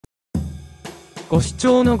ご視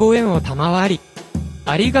聴のご縁を賜り、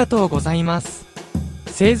ありがとうございます。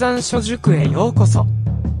聖山書塾へようこそ。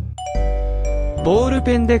ボール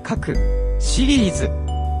ペンで書くシリーズ。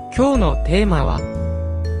今日のテーマは、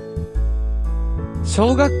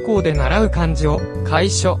小学校で習う漢字を楷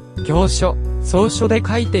書、行書、草書で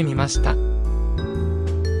書いてみました。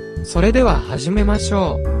それでは始めまし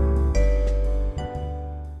ょう。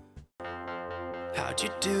How'd you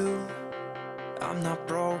do? I'm not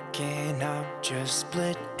broken, I'm just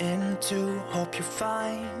split in two. Hope you're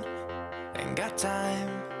fine, ain't got time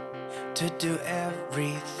to do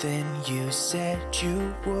everything you said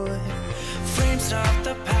you would. Frames of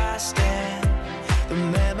the past and the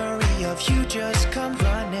memory of you just come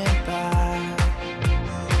running by.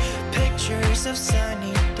 Pictures of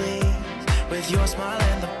sunny days with your smile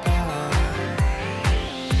and the bar.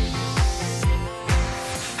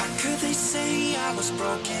 How could they say I was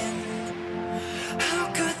broken? How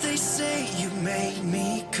could they say you made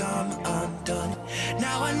me come undone?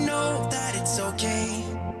 Now I know that it's okay.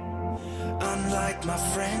 Unlike my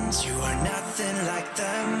friends, you are nothing like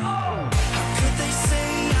them. How could they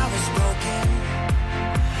say I was broken?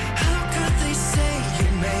 How could they say you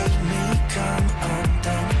made me come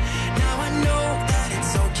undone? Now I know that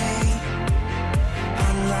it's okay.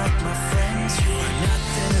 Unlike my friends, you are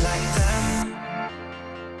nothing like them.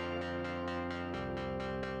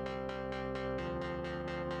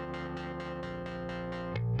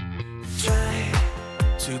 Try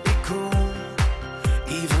to be cool,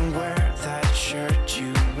 even wear that shirt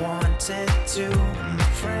you wanted to. My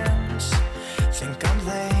friends think I'm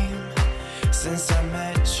lame. Since I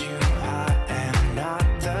met you, I am not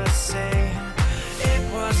the same. It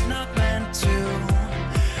was not meant to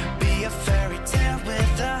be a fairy tale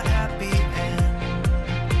with a happy end.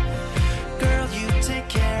 Girl, you take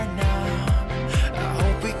care now. I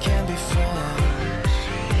hope we can be friends.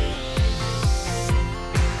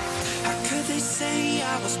 How could they say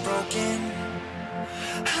I was broken?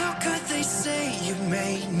 How could they say you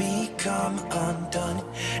made me come undone?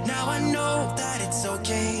 Now I know that it's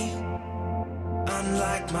okay.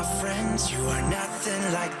 Unlike my friends, you are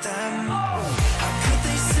nothing like them. How could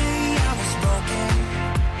they say I was broken?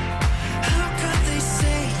 How could they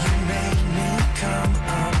say you made me come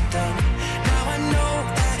undone? Now I know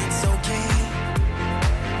that it's okay.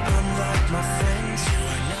 Unlike my friends, you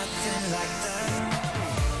are nothing like them.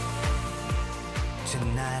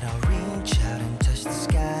 Tonight I'll reach out and touch the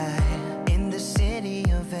sky. In the city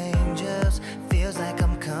of angels, feels like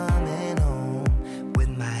I'm coming home. With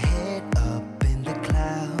my head up in the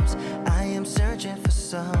clouds, I am searching for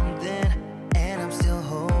something, and I'm still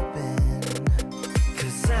hoping.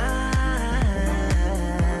 'Cause I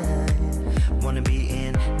wanna be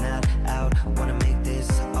in, not out, wanna make this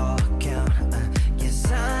all count. Yes,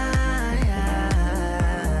 I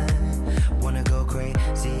wanna go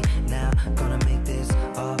crazy now, gonna make this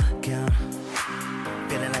all count.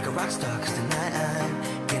 Feeling like a rock star, 'cause tonight I'm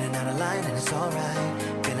getting out of line and it's alright.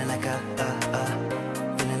 Feeling like a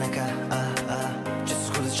feeling like a just as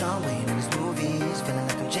cool as John Wayne in his movies. Feeling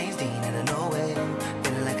like I'm James Dean and I know it.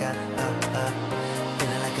 Feeling like a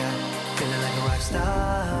feeling like a rock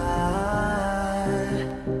star.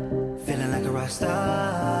 Feeling like a rock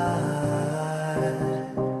star.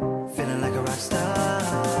 Feeling like a rock star.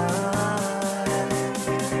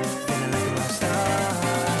 Feeling like a rock star.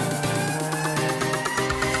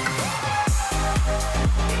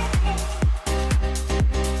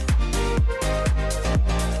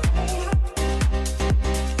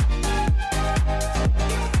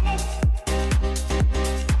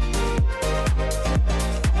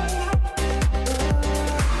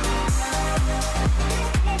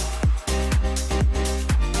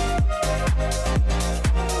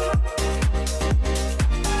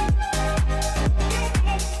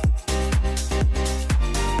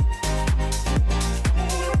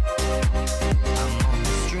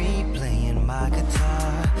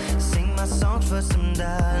 For some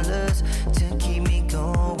dollars to keep me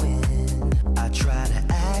going, I try to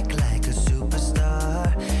act like a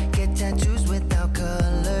superstar. Get tattoos without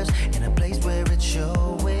colors in a place where it's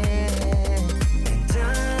showing. And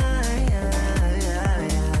I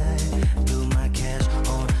do my cash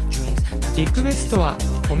on drinks. リクエストは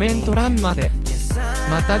コメント欄まで。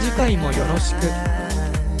また次回もよろしく。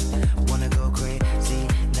Wanna go crazy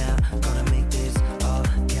now, gonna make this all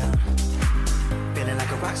count. Feeling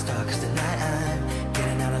like a rock star, 'cause tonight I'm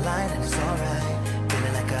getting out of line and it's alright.